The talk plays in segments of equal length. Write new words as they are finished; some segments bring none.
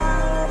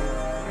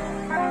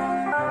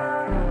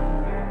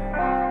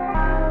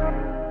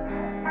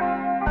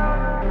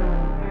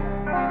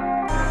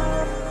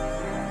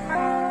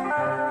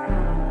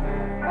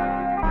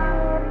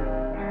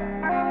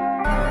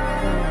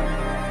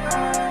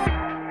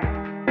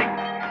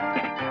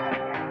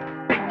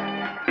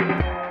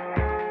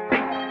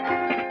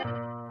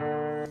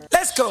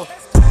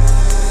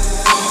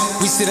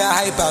see the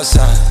hype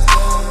outside,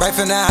 right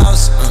from the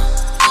house.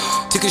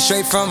 Took it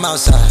straight from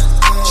outside,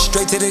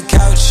 straight to the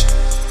couch.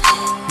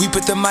 We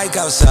put the mic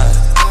outside,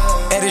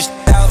 edit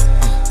out.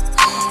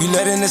 You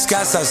letting the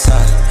scouts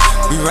outside,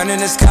 we running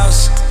the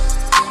scouts.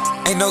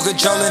 Ain't no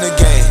control in the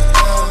game,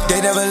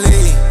 they never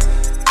leave.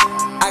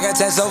 I got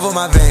tats over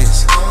my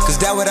veins, cause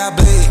that what I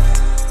bleed.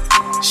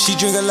 She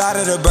drink a lot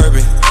of the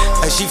bourbon,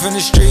 like she from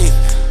the street.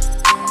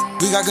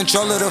 We got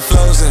control of the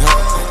flows in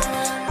her.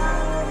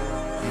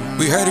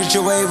 We heard that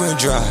your wave went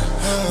dry,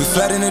 we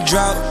flooding the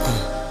drought.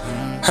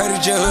 Heard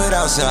that your hood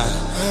outside,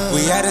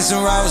 we adding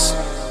some routes.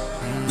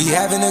 We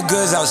having the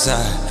goods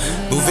outside,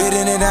 move it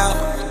in and out.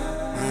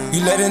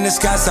 You letting the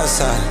scouts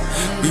outside,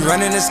 we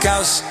running the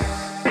scouts.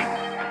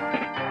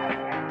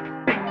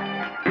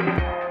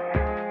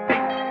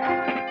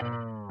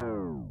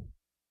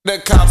 The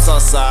cops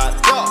outside,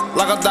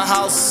 lock up the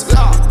house.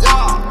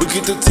 We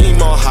keep the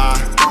team on high.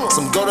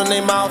 Some gold in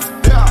their mouth.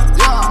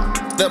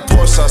 That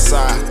Porsche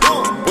outside,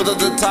 with at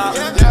the top.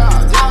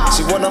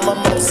 She one of my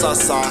most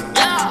outside,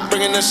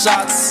 bringing the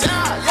shots.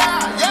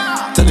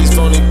 Tell these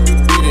phony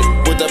beat it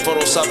with that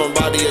Photoshop and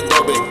body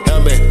Adobe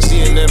helmet.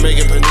 She in there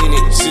making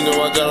panini. She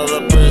know I got all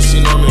the bread. She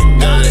know me.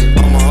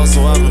 I'm a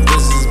hustle, I've been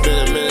busy. It's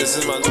been a minute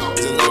since my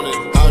job's loaded.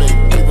 Howdy,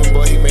 Cleveland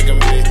boy, he making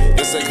me.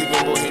 They say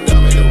Cleveland boy, he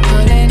not making me.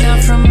 Pulling up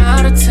from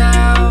out of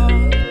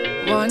town,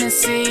 wanna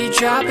see you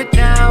drop it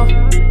now.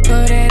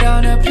 Put it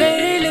on a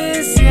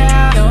playlist,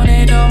 yeah. Don't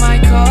need all my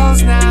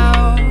calls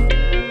now.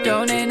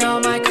 Don't need all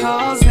my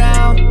calls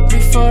now.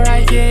 Before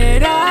I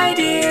get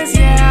ideas,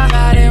 yeah.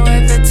 Riding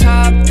with the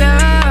top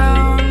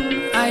down.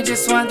 I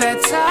just want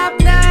that top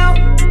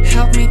now.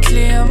 Help me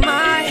clear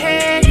my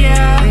head,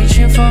 yeah.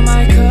 Reaching for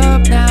my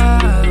cup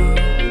now.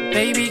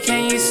 Baby,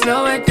 can you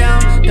slow it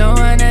down? Don't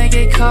wanna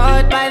get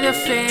caught by the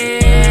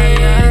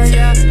flames,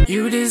 yeah.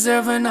 You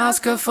deserve an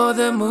Oscar for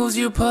the moves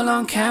you pull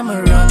on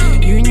camera.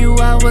 You knew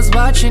I was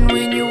watching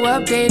when you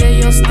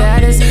updated your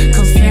status.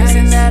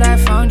 Confusing that I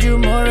found you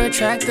more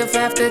attractive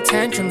after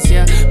tantrums,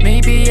 yeah.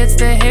 Maybe it's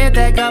the head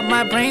that got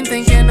my brain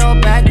thinking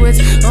all backwards.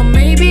 Or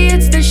maybe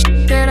it's the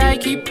shit that I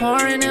keep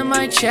pouring in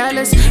my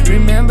chalice.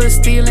 Remember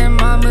stealing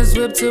mama's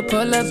whip to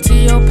pull up to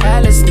your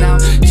palace now,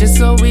 just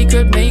so we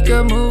could make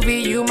a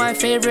movie. You my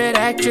favorite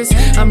actress.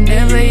 I'm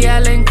never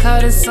yelling,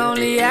 cut, it's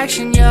only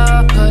action,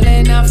 yeah.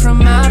 Pulling up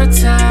from out of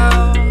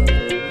town,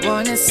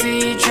 wanna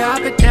see you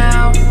drop it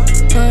down.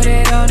 Put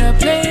it on a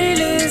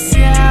playlist,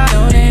 yeah.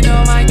 Don't need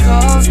all my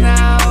calls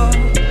now.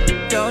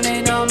 Don't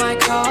need all my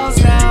calls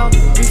now.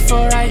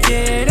 Before I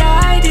get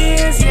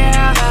ideas,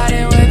 yeah.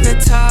 Riding with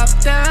the top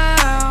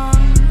down.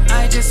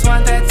 I just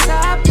want that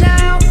top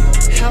now.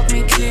 Help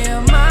me clear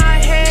my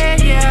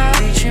head, yeah.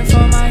 Reaching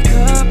for my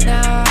cup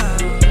now.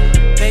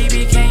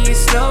 Baby, can you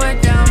slow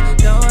it down?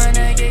 Don't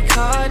wanna get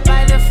caught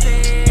by the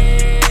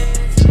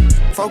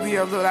fence. 4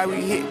 p.m. look like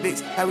we hit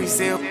dicks, how we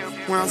sell.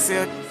 We don't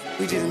sell,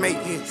 we just make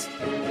hits.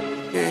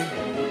 Yeah.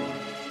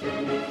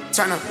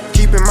 Tryna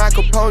keep in my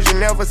composure,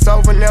 never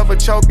sober, never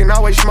choking,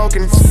 always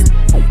smoking.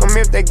 Them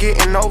if they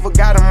getting over,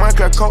 got a month,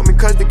 coat me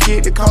cause the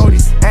kid the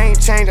coldest. I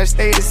ain't changed, I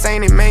stay the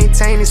same and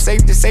maintain it.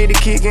 Safe to say the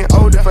kid getting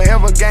older.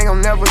 Forever gang,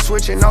 I'm never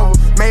switching over.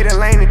 Made a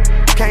lane and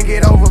can't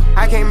get over.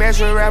 I can't mess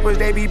with rappers,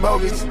 they be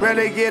bogus.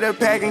 Rather get a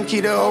pack and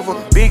keep it over.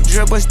 Big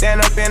dripper,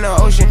 stand up in the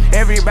ocean.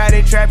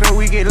 Everybody trapping,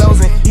 we get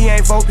losing. He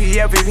ain't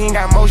 4PF if he ain't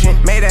got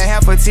motion. Made a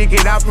half a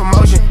ticket out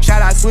promotion.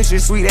 Shout out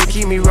switches, sweet, they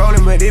keep me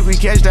rolling. But if we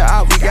catch the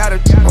op, we gotta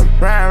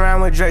ride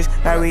around with Drakes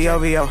like we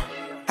OVO.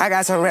 I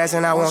got some rats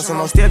and I want some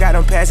more. Still got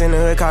them pass in the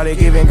hood, call it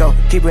give and go.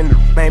 Keeping the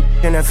man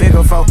in the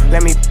figure four.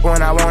 Let me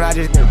when I want, I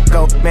just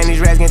go. Man, these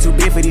rats getting too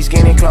big for these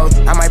skinny clothes.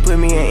 I might put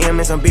me in M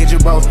and some bitch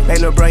or both. They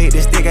little bro hit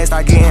the stick and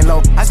start getting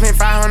low. I spent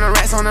 500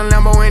 rats on a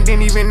Lambo and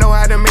didn't even know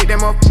how to make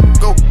them up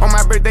go. On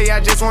my birthday,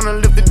 I just wanna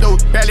lift the dough.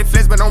 Barely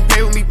flex, but don't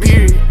play with me,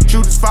 period.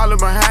 Shooters follow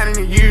behind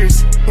in the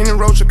years. In the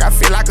road truck, I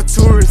feel like a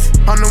tourist.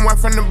 I'm the one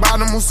from the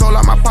bottom who sold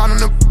out my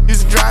partner.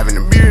 Just driving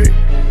the beard.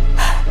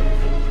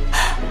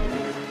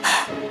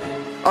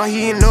 Oh,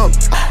 he ain't up.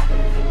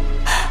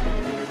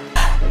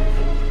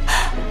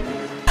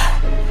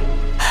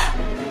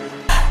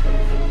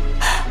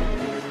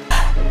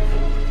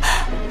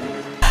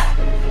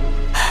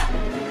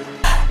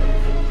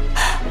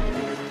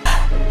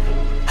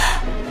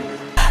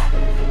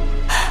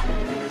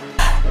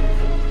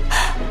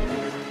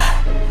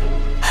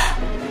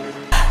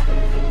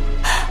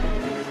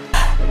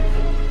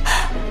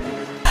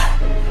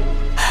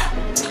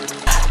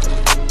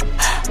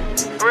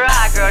 Real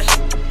hot girl.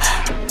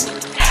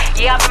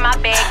 Yeah, I'm in my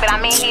bag, but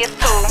I'm in his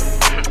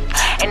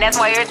too. And that's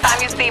why every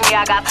time you see me,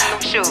 I got some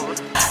new shoes.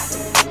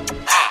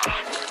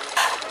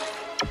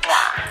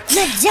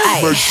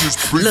 Ay,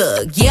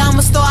 look, yeah, I'm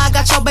a star, I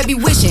got your baby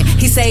wishing.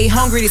 He say he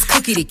hungry, this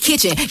cookie the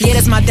kitchen. Yeah,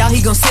 that's my dog,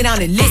 he gon' sit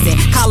down and listen.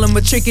 Call him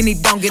a trick and he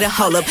don't get a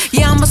hold up.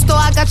 Yeah, I'm a store,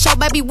 I got your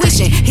baby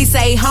wishing. He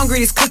say he hungry,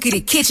 this cookie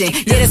the kitchen.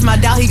 Yeah, that's my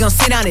dog, he gon'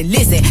 sit down and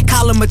listen.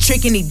 Call him a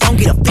trick and he don't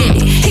get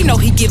offended. He know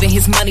he giving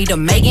his money to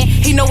Megan.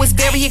 He know it's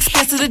very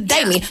expensive to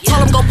date me.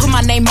 Told him go put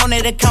my name on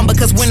that account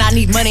because when I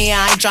need money,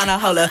 I ain't tryna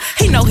holler.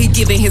 He know he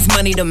giving his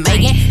money to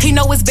Megan. He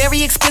know it's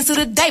very expensive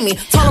to date me.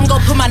 Told him go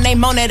put my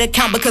name on that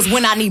account because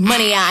when I need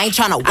money, I ain't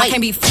tryna wait. I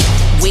can't be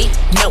with,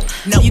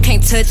 no, you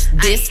can't touch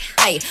this.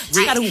 Ayy,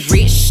 I do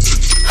rich,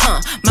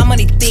 my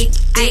money thick,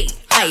 ayy,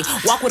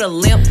 walk with a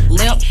limp,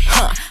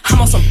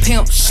 I'm on some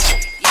pimp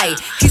shit. Ay,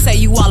 he say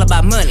you all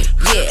about money,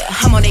 yeah,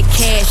 I'm on that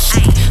cash,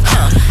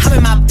 I'm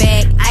in my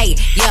bag, ay,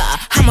 yeah,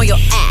 I'm on your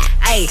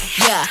ay,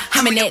 yeah,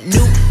 I'm in that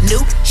new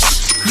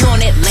you on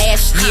that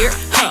last year,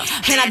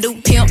 and I do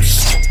pimp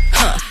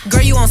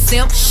girl you on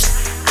simp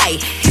ay,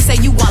 he say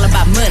you all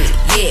about money,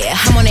 yeah,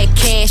 I'm on that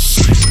cash,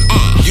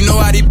 You know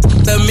how they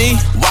love me?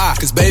 Why?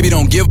 Cause baby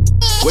don't give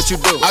what you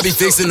do. I be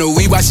fixing the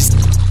weed while she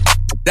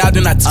out,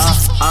 then I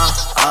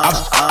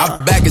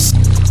I'm back and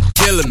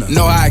killing her.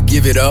 Know how I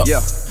give it up.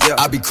 Yeah.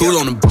 I be cool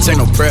on them, ain't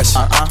no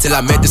pressure. Till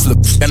I met this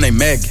little and they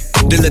Megan.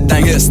 This little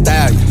thing here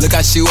style. Look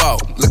how she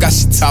walk, look how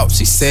she talk,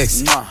 she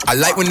sexy. I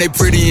like when they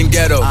pretty and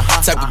ghetto.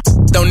 Type of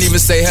don't even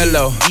say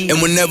hello.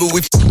 And whenever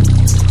we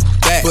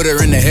back, put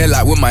her in the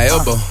headlock with my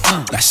elbow.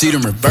 Now she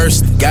done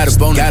reversed. Got a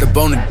bone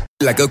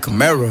like a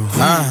Camaro.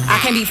 I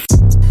can't be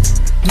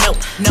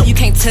no, you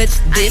can't touch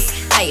this.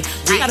 Ay,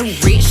 I got a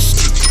rich,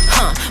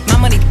 my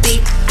money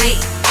thick,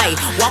 ay,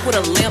 walk with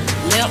a limp,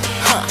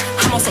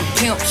 I'm on some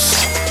pimp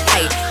shit.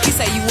 Ay, he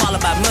say you all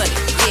about money,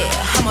 yeah,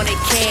 I'm on that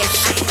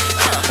cash,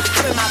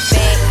 I'm in my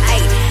bag,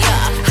 ay,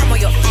 yeah, I'm on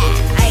your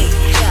ay,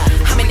 yeah,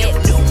 I'm in that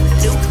new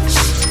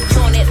shit.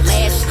 You on that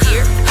last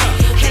year,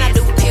 and I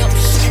do pimp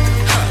shit,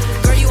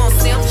 girl you on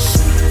simp shit.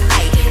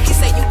 Ay, he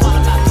say you all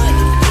about money,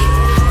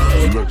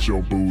 yeah. Let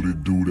your booty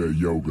do that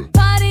yoga.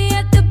 Party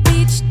at the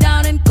beach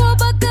down in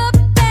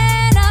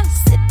Copacabana,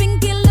 sipping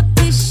killer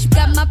fish.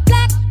 Got my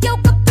black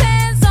yoga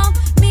pants on.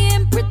 Me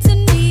and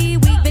Brittany,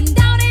 we've been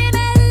down in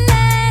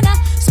Atlanta,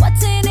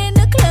 sweating in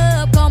the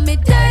club. Call me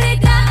Dirty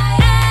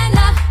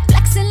Diana,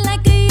 flexing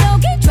like a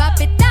yogi. Drop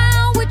it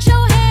down with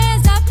your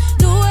hands up.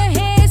 Do a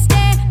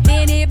headstand,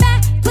 bend it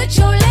back, put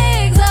your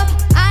legs up.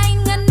 I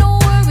ain't got no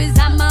worries.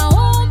 I'm my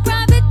own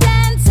private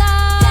dancer.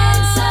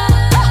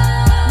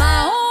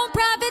 My own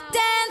private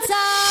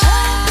dancer.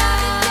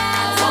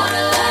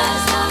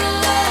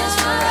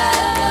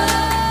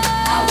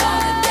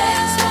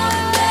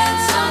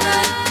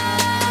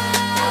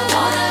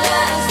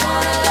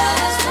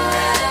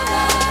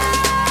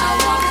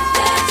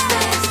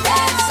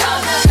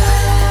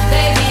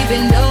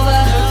 Bend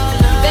over,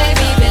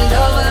 baby, bend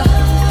over,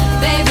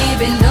 baby,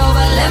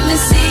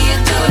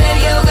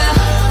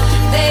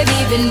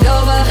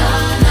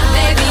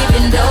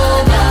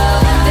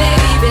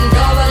 bend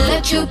over.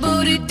 Let your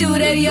booty do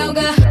that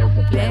yoga.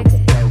 Flex,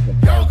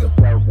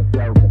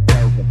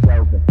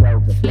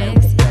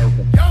 flex.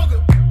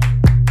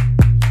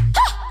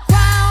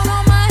 Crown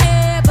on my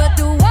head, but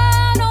the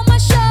one on my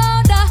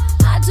shoulder.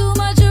 I too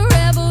much a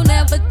rebel,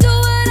 never do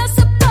what I'm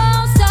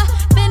supposed to.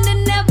 Bend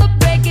and never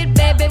break it,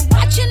 baby.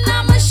 Watching,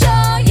 I'ma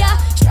show ya.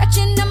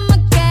 Stretching on my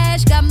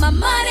cash, got my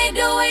money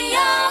doing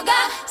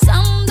yoga.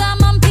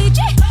 Sometimes I'm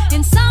peachy,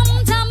 and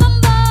sometimes I'm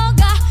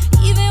vulgar.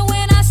 Even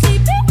when I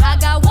sleep in, I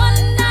got one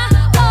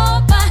eye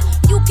open.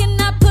 You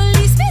cannot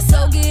police me,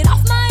 so get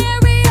off my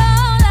areola.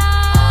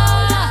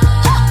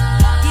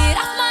 Get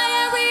off my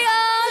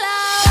areola.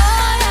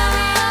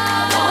 I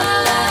wanna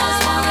last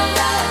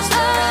forever.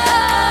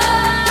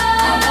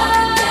 I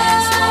wanna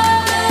dance all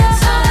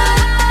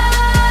night.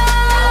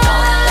 I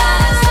wanna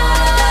last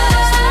forever.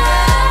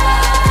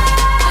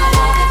 I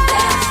wanna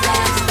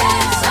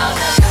dance all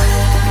night.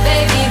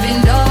 Baby,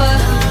 bend over.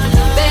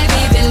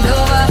 Baby, bend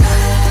over.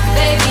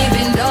 Baby,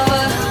 bend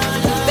over.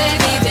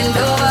 Baby, bend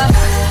over.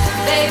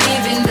 Baby,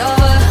 bend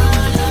over.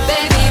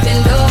 Baby,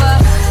 bend over.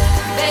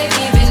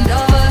 Baby, bend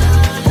over.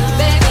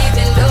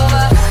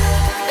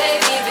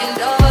 Baby,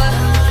 bend over. Baby, bend over.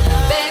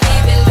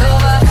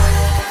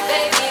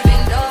 Baby,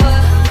 bend over.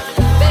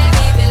 Baby,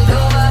 bend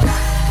over.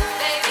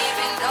 Baby,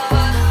 bend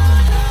over.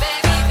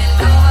 Baby,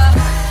 bend over.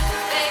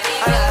 Baby,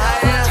 bend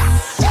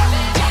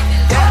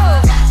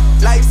over.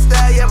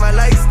 Lifestyle, yeah, my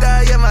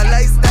lifestyle, yeah, my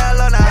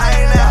lifestyle on a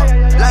high now.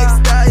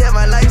 Lifestyle, yeah,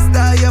 my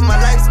lifestyle, yeah, my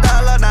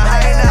lifestyle on a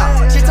high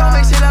now. She told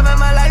me she loving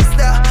my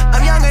lifestyle.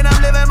 I'm young and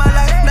I'm living my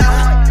life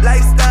now.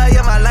 Lifestyle,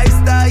 yeah, my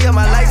lifestyle, yeah,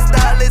 my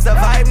lifestyle is a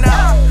vibe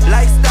now.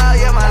 Lifestyle,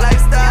 yeah, my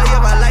lifestyle, yeah,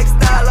 my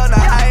lifestyle on a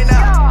high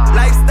now.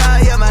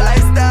 Lifestyle, yeah, my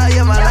lifestyle,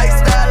 yeah, my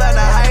lifestyle on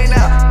a high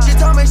now. She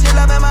told me she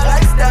loving my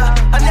lifestyle.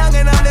 I'm young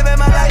and I'm living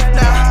my life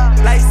now.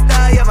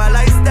 Lifestyle, yeah, my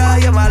lifestyle,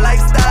 yeah, my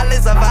lifestyle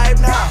is a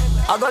vibe now.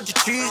 I got your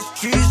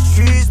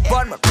cheese,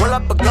 bun, pull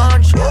up a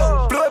gun.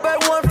 Blew it by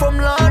one from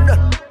London.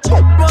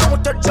 Run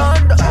with the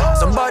thunder.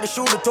 Somebody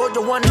should have told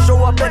you when to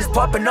show up and it's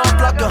popping off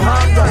like a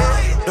Honda.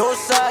 Those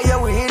side, yeah,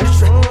 we in the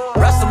street.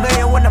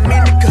 WrestleMania when I'm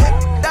in the cut.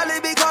 Dolly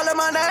be calling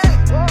my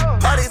name.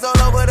 Parties all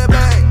over the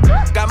bank.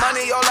 Got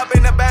money all up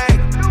in the bank.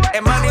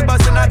 And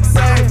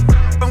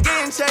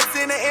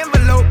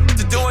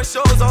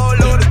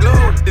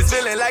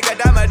like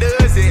a dime a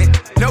dozen.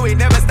 No, we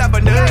never stop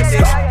a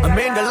dozen. I'm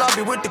in the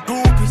lobby with the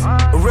groupies.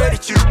 Already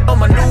cheap on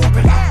my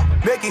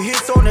newbie. Making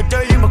hits on the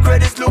daily, my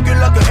credits looking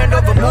like the end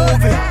of a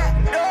movie.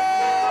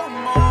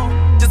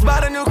 Just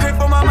bought a new crib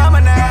for my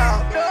mama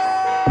now.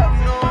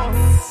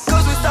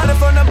 Cause we started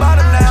from the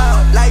bottom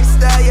now.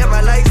 Lifestyle, yeah,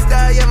 my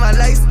lifestyle, yeah, my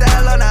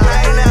lifestyle on a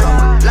high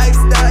now.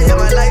 Lifestyle, yeah,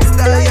 my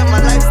lifestyle, yeah,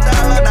 my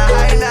lifestyle on a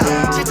high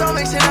now. She told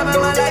me she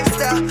loving my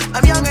lifestyle.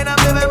 I'm young and I'm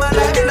living my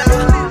life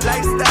now.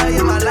 Lifestyle,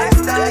 yeah, my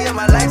lifestyle, yeah,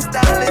 my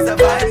lifestyle is a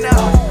vibe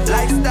now.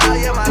 Lifestyle,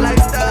 yeah, my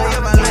lifestyle, yeah,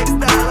 my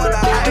lifestyle on a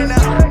high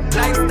now.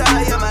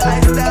 Lifestyle, yeah, my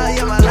lifestyle,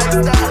 yeah, my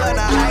lifestyle on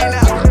a high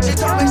now. She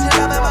told me she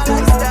loving my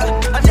lifestyle.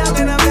 I'm young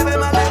and I'm living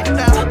my life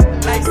now.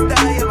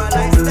 Lifestyle, yeah, my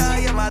lifestyle,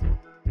 yeah, my.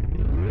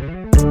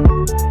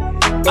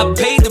 I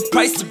paid the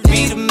price to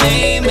be the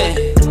main man.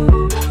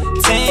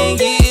 10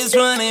 years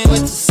running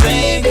with the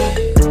same guy.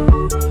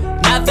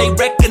 Now they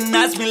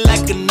recognize me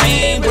like a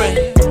name brand.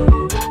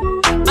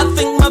 I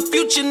think my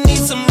future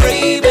needs some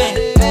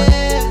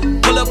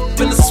Ray-Ban. Pull up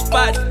in the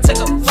spot, take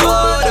a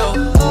photo.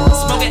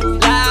 Smoke it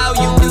loud,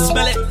 you can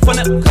smell it from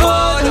the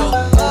corridor.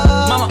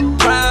 Mama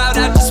proud,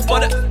 I just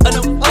bought a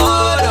new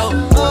auto.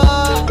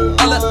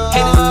 All the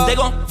haters, they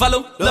gon'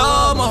 follow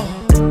Lomo.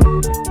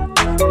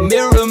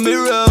 Mirror,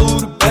 mirror, who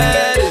the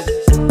baddest?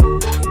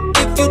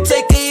 If you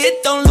take a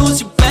hit, don't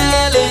lose your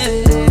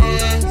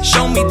balance.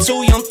 Show me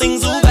two young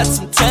things who got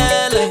some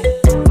talent.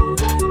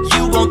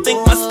 You gon'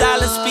 think my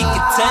style is speaking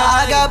I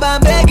talent. got my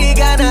Maggie,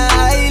 got a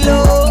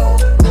high-low.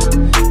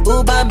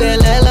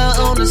 Ubambelela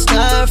on the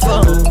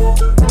styrofoam.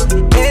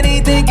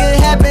 Anything can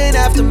happen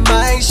after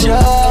my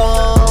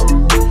show.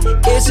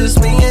 It's just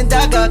me and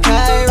Daka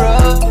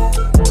Cairo.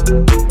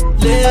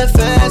 Live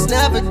fast,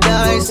 never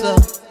die slow.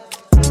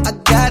 I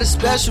got a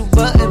special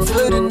button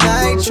for the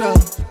nitro.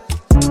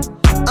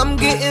 I'm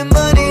getting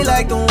money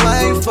like the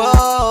white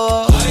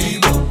fall.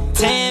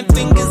 10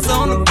 fingers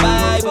on the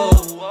Bible.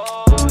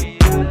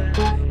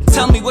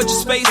 Tell me what your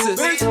space is.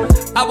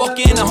 I walk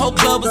in, the whole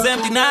club was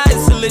empty, now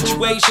it's a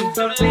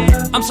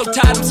lituation. I'm so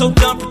tired, I'm so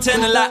done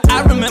pretending like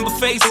I remember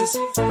faces.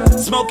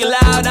 Smoking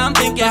loud, I'm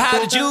thinking, how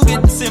did you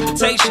get this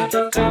invitation?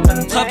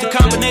 Tough the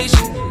combination,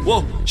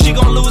 whoa, she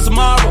gon' lose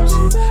tomorrow.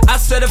 I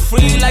set her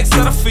free like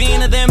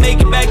Serafina, then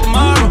make it back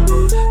tomorrow.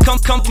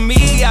 Come for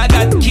me, I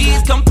got the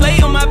keys, come play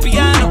on my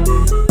piano.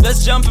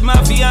 Let's jump in my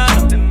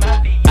piano.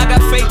 I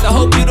got faith, I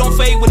hope you don't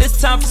fade when it's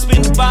time for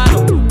spin the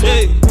bottle.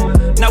 Hey,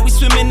 now we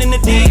swimming in the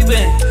deep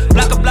end.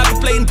 Block a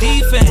playing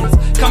defense.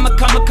 Come a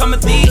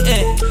the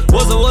end.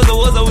 Was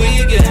a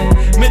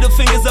weekend. Middle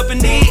fingers up in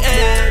the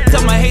air.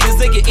 Tell my haters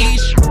they can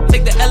eat.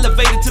 Take the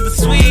elevator to the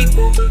suite.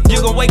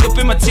 You gon' wake up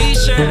in my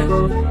t-shirt.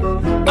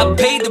 I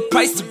paid the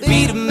price to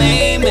be the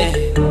main man.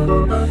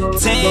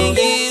 10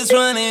 years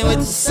running with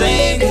the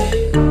same guy.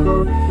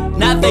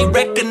 Now they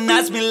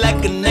recognize me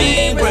like a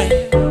name brand.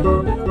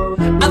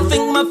 I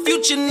think my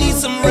future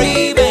needs some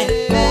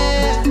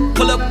Ray-Ban.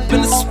 Pull up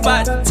in the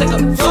spot, take a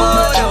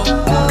photo.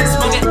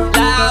 Smoke it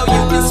loud,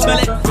 you can smell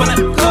it from the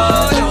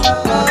corridor.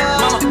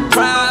 Mama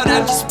proud, I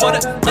just bought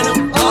a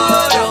new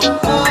auto.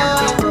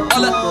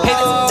 All the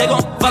haters, they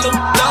gon' follow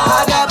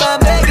I got my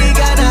Maggie,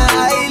 got a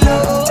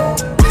high-low.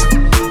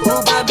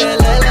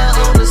 Ubambelela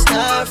on the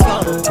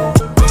styrofoam.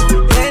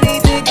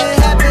 Anything can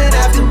happen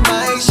after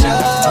my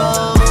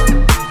show.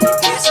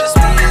 It's just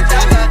me and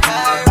Daka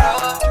Cairo.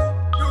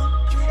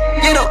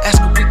 You don't ask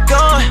where we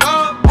going.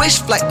 Which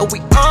flight are we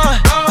on?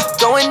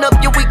 Going up,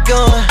 yeah, we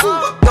going.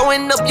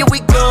 Going up, yeah, we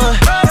going.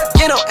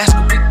 You don't ask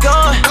where we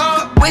going.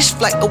 Which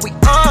flight are we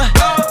on?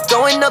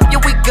 Going up,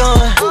 yeah, we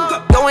going.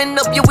 Going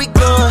up, yeah, we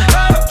going.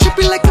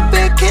 Tripping like a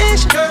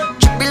vacation.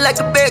 Tripping like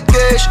a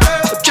vacation.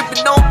 I'm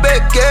tripping on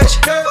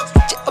vacation.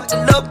 Up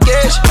the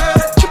location.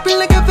 Tripping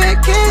like a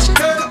vacation.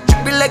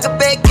 Tripping like a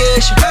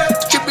vacation.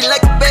 Tripping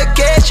like a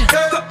vacation.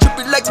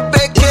 Tripping like a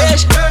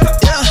vacation.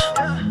 Yeah,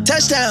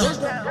 touchdown.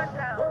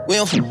 We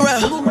don't f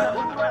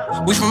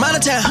around. We from out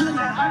of town.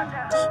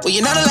 Well,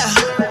 you're not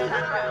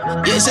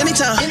allowed. Yeah, it's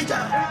anytime.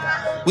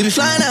 We be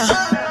flying out.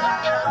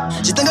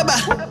 Just think about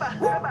it.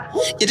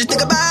 Yeah, just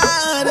think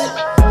about it.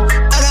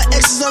 I got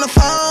exes on the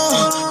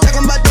phone,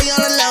 talking about they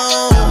all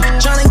alone,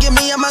 trying to get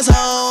me out my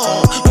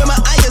zone. With my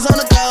eyes on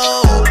the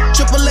gold,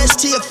 triple S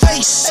to your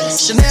face.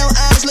 Chanel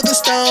eyes looking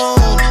stone,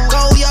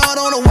 gold yard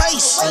on the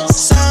waist.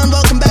 Sign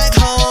welcome back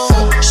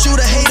home. Shoot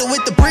a hater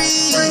with the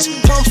breeze,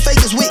 pump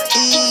fakers with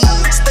ease.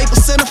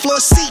 Staples center floor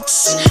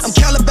seats. I'm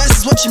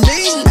Calabasas, what you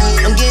mean?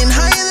 I'm getting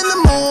higher than the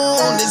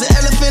moon. There's an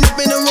elephant up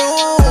in the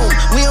room.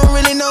 We don't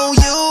really know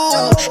you,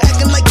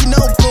 acting like you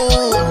know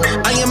boom.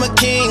 I am a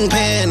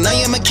kingpin, I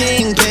am a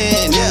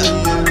kingpin, yeah.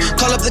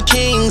 Call up the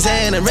kings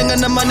and ring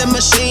on the money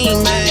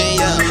machine, man,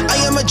 yeah.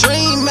 I am a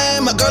dream,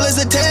 man. My girl is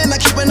a 10, I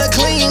keepin' her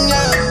clean,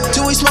 yeah.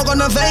 Till we smoke on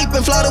the vape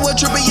and fly to a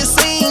trip of your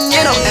scene,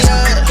 yeah. You know, that's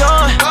where we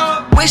going.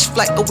 Which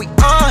flight are we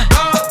on?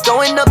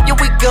 Going up, yeah,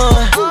 we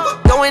going.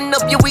 Going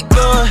up, yeah, we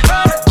going.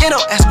 You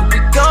know, ask where we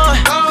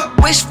going.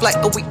 Which flight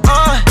are we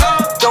on?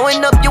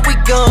 Going up, yeah, we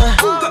going.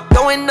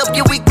 Going up,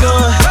 yeah, we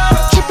going.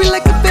 Tripping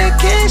like a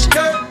vacation.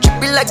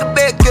 Tripping like a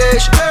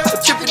vacation. I'm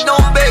tripping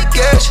on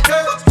vacation.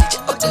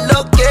 Up the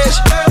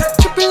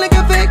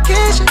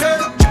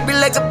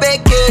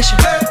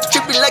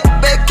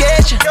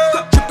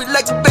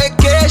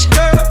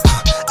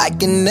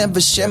can never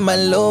share my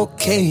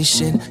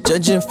location.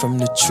 Judging from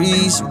the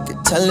trees, you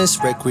can tell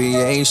it's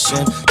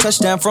recreation.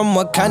 Touchdown from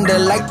Wakanda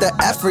like the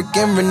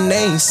African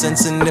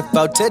Renaissance. And if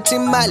I'm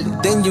touching Mali,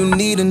 then you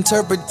need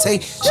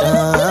interpretation.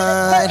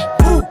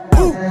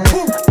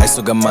 I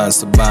still got mine,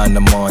 so bind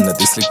them on. That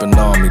they sleeping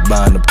on me,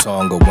 bind up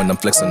tongue. When I'm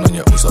flexing on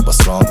your usaba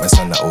strong, my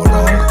son that all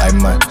wrong. I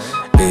might,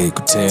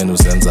 kutheni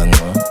uzenza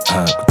ngcono,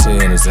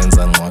 kutheni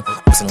uzenza ngcono.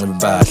 Usengabe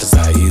badla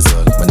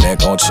zayizolo, my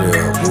neck on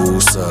chill,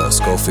 booster.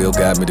 Schofield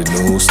got me the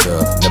new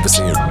stuff. Never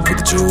seen it with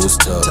the juice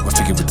tuck. I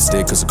figure with the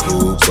stick cause a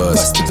cool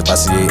bus. Keep the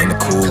Vassier in the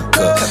cool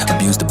cup.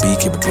 Abuse the beat,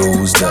 keep it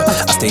bruised up.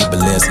 I stay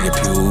Balenciaga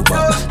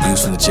Puma.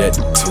 Views from the jet,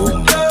 too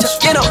much.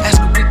 You know, ask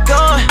where we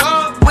going.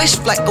 Which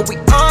flight are we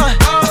on?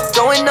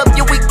 Going up,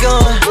 yeah, we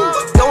gone.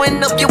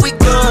 Going up, yeah, we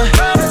gone.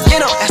 You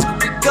know, ask where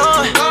we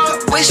going.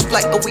 Which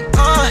flight are we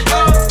on?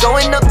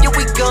 Going up, yeah,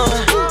 we gone.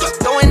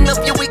 Going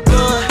up, yeah, we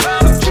gone.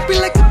 Tripping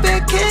like a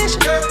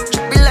vacation.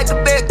 Tripping like a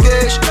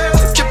vacation.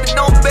 Tripping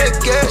on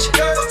vacation.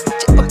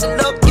 Chip up the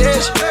love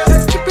cash.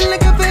 Tripping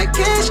like a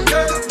vacation.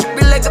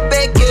 Tripping like a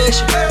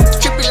vacation.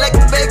 Tripping like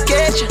a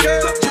vacation.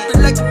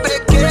 Tripping like a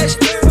vacation.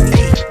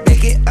 Hey,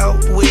 make it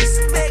out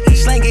west.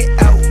 Slang it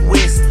out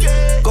west.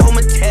 Gold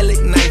metallic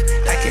knife.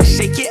 I can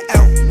shake it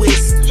out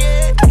west.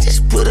 I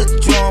just put a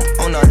drum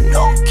on a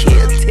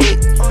no-kill tick.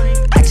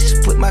 I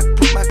just put my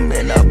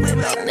man up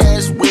and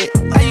that's wet.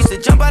 I used to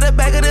jump out the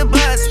back of the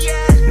bus.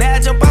 Now I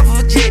jump off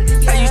of a jet.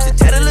 I used to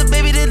tell the little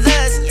baby to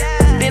lust.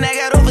 Then I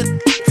got over.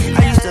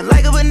 I used to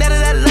like her, but now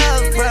that I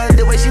love her,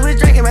 the way she was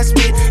drinking my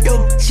spit.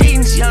 Yo,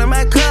 cheating, she on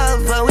my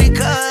cover. We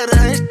cut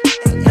her.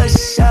 Yo,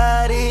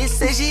 shawty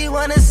say she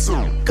wanna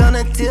suck on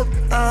a tip.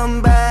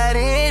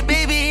 Body,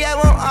 baby, I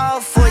want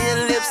all for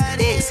your lips.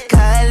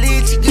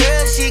 Ex-college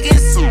girl, she can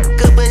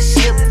suck up a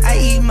ship. I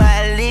eat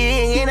my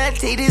leg and I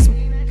take this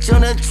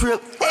on a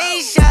trip.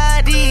 Hey,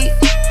 shawty,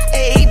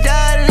 hey,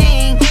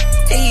 darling,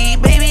 hey,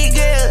 baby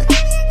girl,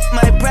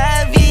 my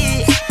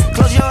private.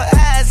 Close your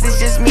eyes, it's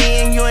just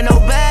me and you and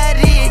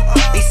nobody.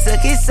 They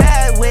suck it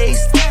sideways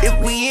if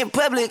we in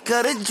public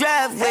or the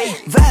driveway.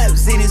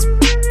 Vibes in this,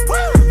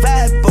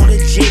 vibe on the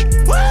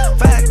jet,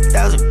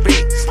 5,000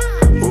 bricks.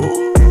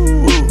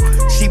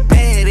 Ooh, she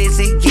bad as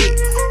it get.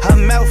 Her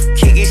mouth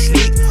kicking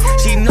slick.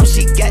 She know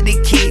she got the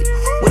kid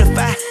with a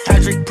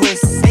 500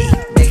 puss. Hey,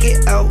 make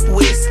it out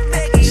west.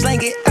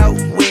 Slang it out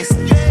west.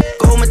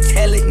 Gold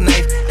metallic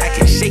knife. I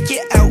can shake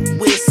it out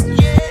west.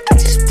 I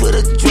just put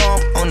a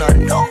drum on a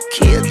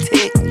no-kill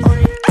tick.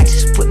 I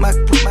just put my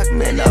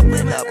man up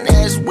and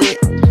that's wet.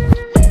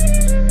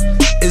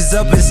 It's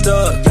up and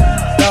stuck.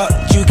 Thought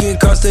you can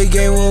cross the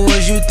game, what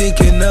was you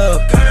thinking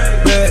of?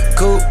 Red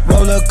coupe,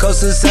 roller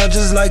coaster sound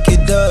just like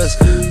it does.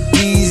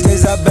 These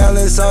days I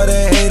balance all the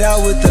hate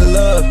out with the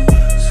love.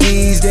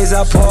 These days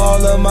I pour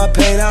all of my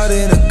pain out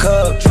in a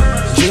cup.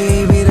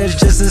 Dreamy, that's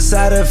just a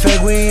side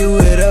effect when you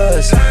with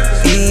us.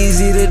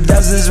 Easy, the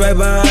dozens right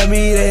behind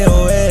me, they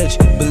on edge.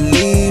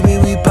 Believe me,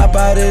 we pop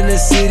out in the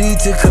city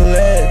to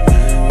collect.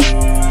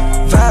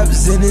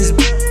 Vibes in this,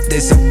 they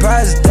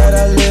surprised that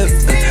I live.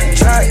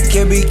 Try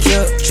can be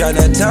killed, try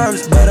the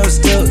times, but I'm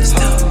still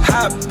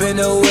hop in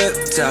the whip,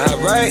 to hop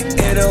right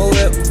in the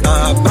whip.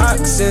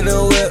 Box in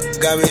the whip,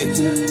 got me.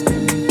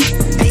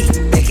 Hey,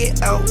 make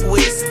it out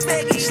west,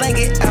 slang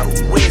it out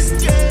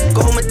west.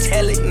 Gold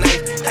metallic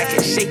knife, I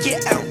can shake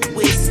it out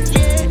west.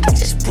 I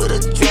just put a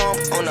drum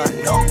on a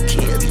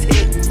no-kill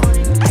tick.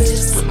 I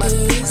just put my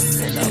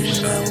man up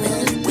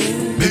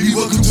and Baby,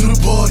 welcome to the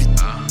party.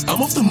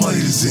 I'm off the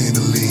money to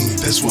Xandaline,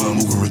 that's why I'm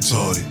over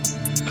retarded.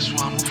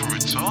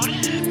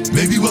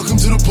 Baby, welcome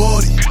to the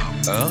party.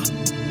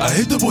 I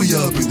hit the boy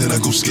up and then I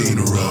go skate in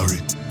a Rari.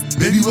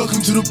 Baby,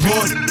 welcome to the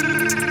party.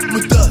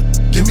 With that,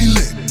 get me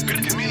lit.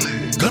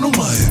 Gun on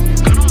my hip.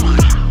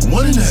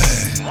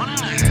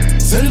 1.5.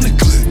 Set in the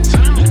clip.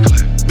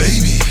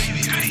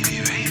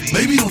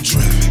 Baby, don't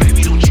trip.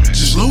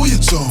 Just lower your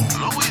tone.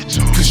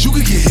 Cause you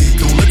can get hit.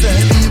 Don't let that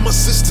heavy in my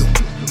system.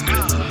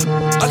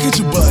 I get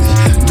your body.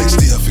 Next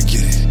day I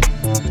forget it.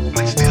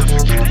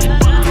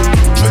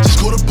 Try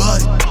just go to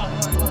body.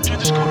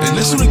 And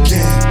that's on the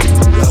game.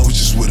 I was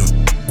just with her.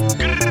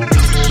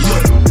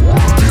 Look,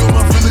 be on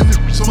my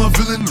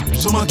villain,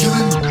 so my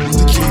killing with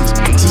the kids.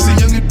 Since a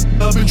youngin',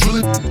 I've been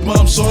drilling.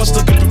 Mom saw I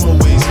stuck up in my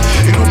ways.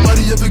 Ain't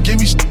nobody ever gave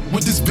me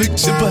with this big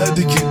chip. I had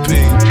to get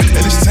paid.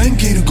 And it's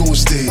 10K to go on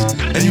stage.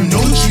 And you know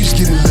the streets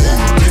getting lit.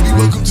 Baby,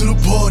 welcome to the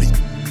party.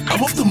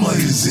 I'm off the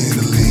money to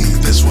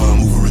Xandaline. That's why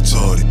I'm over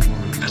retarded.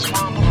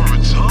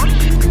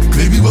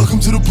 Baby, welcome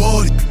to the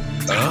party.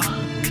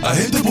 I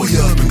hit the boy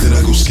up and then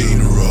I go skate in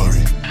a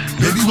Rari.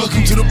 Baby,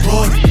 welcome to the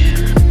party.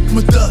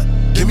 My thought,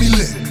 get me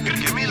lit.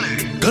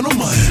 Gun on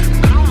my hip.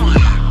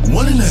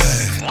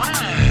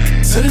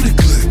 1.5. Set in the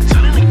clip.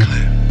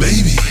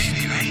 Baby,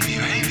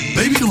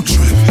 don't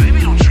trip.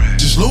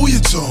 Just lower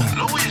your tone.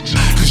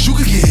 Cause you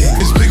can get hit.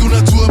 It's big on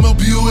that 2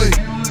 MLBOA.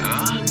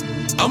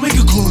 I'll make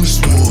a call in this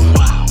war.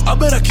 I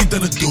bet I kick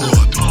down the door.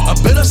 I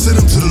bet I send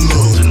him to the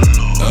Lord.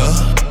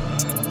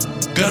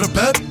 Got a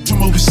bad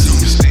from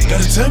overseas.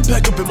 Got a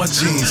 10-pack up in my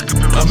jeans.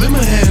 I'm in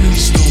my hand in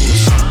these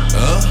stores.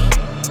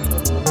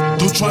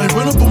 don't try and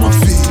run up on my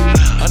feet.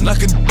 I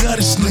knock a out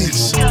his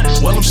sneaks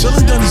while I'm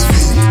shelling down his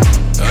feet.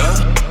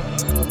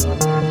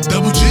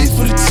 Double G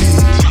for the T.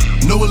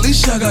 No,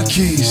 Alicia, I got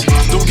keys.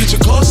 Don't get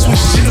your car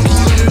switched. She the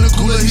cooler in the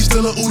cooler. He's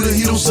still a Uda.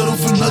 He don't settle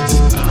for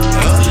nothing.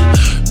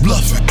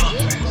 Bluffing.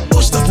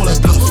 Don't stop all that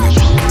bluffing.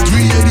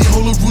 380,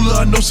 hold a ruler.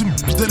 I know some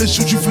that'll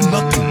shoot you for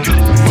nothing.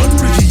 Run,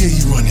 Ricky, yeah,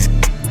 he running.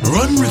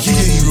 Run, Ricky,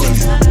 yeah, he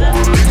running.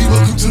 Baby,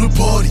 welcome to the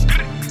party.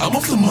 I'm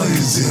off the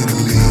Myers and the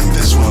lean.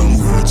 That's why I'm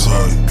moving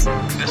retarded.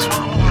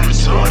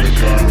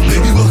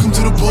 Baby, welcome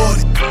to the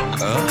party.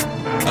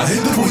 I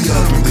hit the boy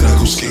up and then I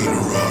go skate in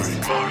a Rari.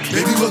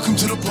 Baby, welcome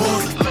to the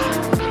party.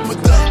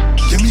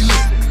 Give me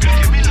lit.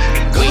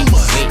 Go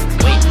wait.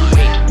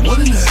 1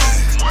 and a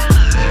half.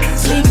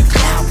 Play the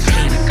cloud.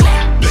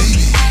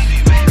 Baby,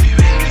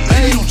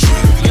 don't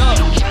trip.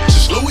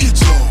 Just lower your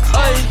tone.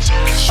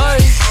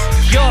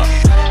 Yo.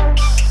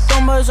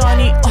 Numbers on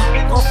it,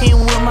 walking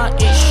with my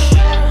ish.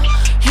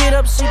 Hit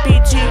up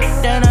CPT,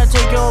 then I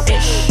take your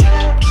bitch.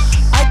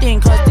 I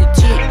think cause the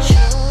teach,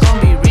 gon'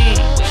 be rich.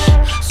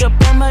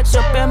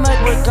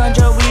 Supremate with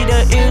ganja, we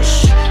the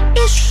ish.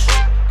 Ish.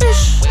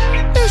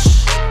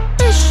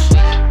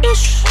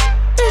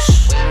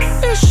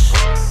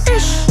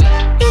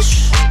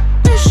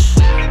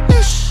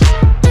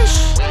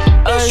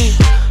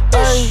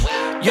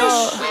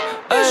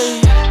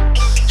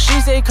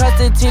 She say cause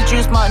the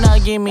teachers might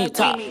not give me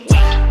top.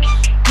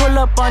 Pull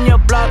up on your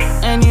block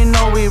and you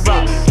know we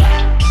rock.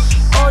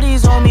 All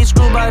these homies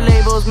screw by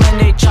labels, man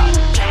they chop.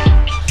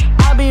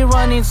 I be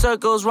running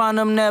circles, run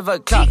them never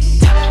clock.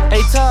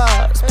 Eta,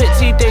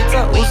 spitty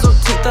data, usok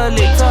tita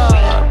later.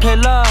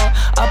 Pella,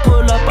 I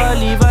pull up, I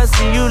leave, I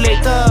see you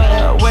later.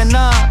 When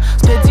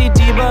spitty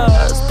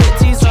divas,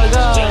 spitty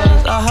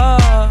sagas, aha.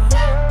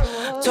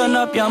 Turn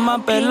up your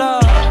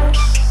mapella.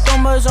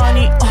 Numbers on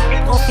it,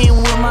 walking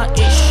with my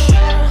ish.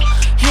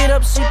 Hit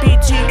up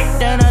CPT,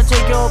 then I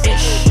take your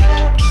bitch.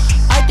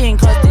 I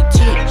think cause the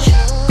teach,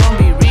 gon'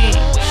 be rich.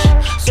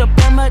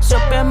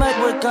 Supremate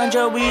with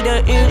ganja, we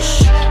the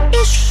ish.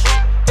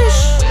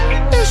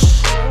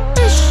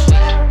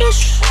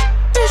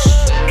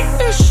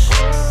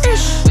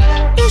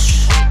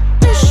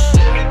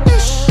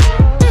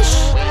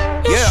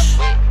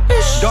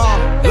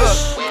 Dom, look.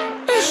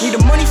 Need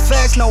the money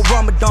fast, no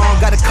Ramadan.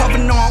 Got a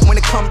covenant on when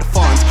it come to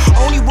funds.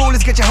 Only rule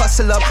is get your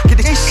hustle up.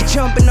 Get the shit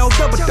jumping, no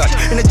double dutch.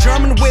 In a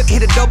German whip,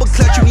 hit a double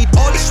clutch. You need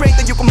all the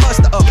strength that you can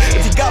muster up.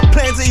 If you got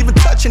plans of even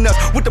touching us,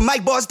 with the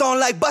mic bars don't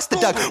like Buster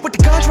Duck. With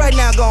the guns right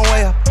now going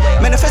way up.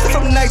 Manifested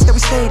from the nights that we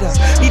stayed up.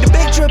 Need a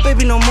big drip,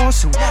 baby, no more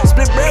suit.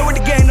 Split bread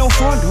with the gang, no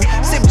fondue.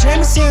 Sip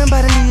Jameson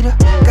by the leader.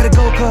 Got a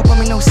gold cup, I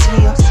mean no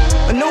seer.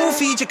 A new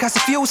feature, cast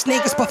a few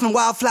sneakers, puffing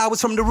wildflowers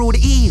from the root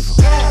of evil.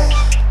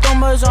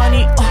 Numbers on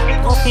it,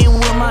 walking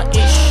with my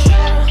ish.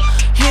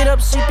 Hit up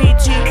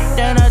CPT,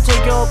 then I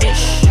take your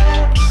bitch.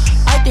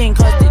 I think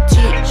cause the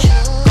teach,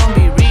 gon'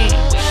 be rich.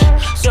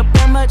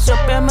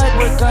 Supremate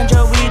with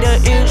ganja, we the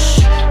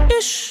ish.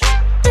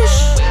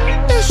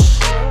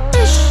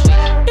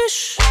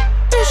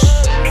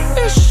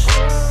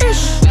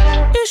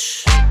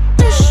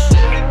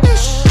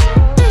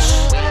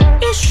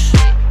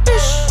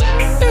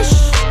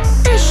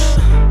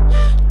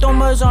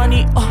 Numbers on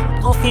it,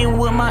 walking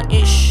with my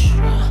ish.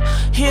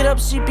 Hit up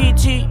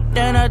CPT,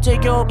 then I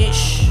take your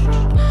bitch.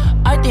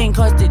 I think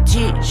cause the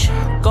teach,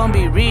 gon'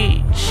 be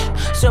rich.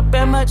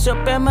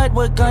 Supremate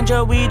with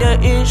ganja, we the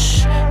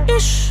ish.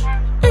 Ish.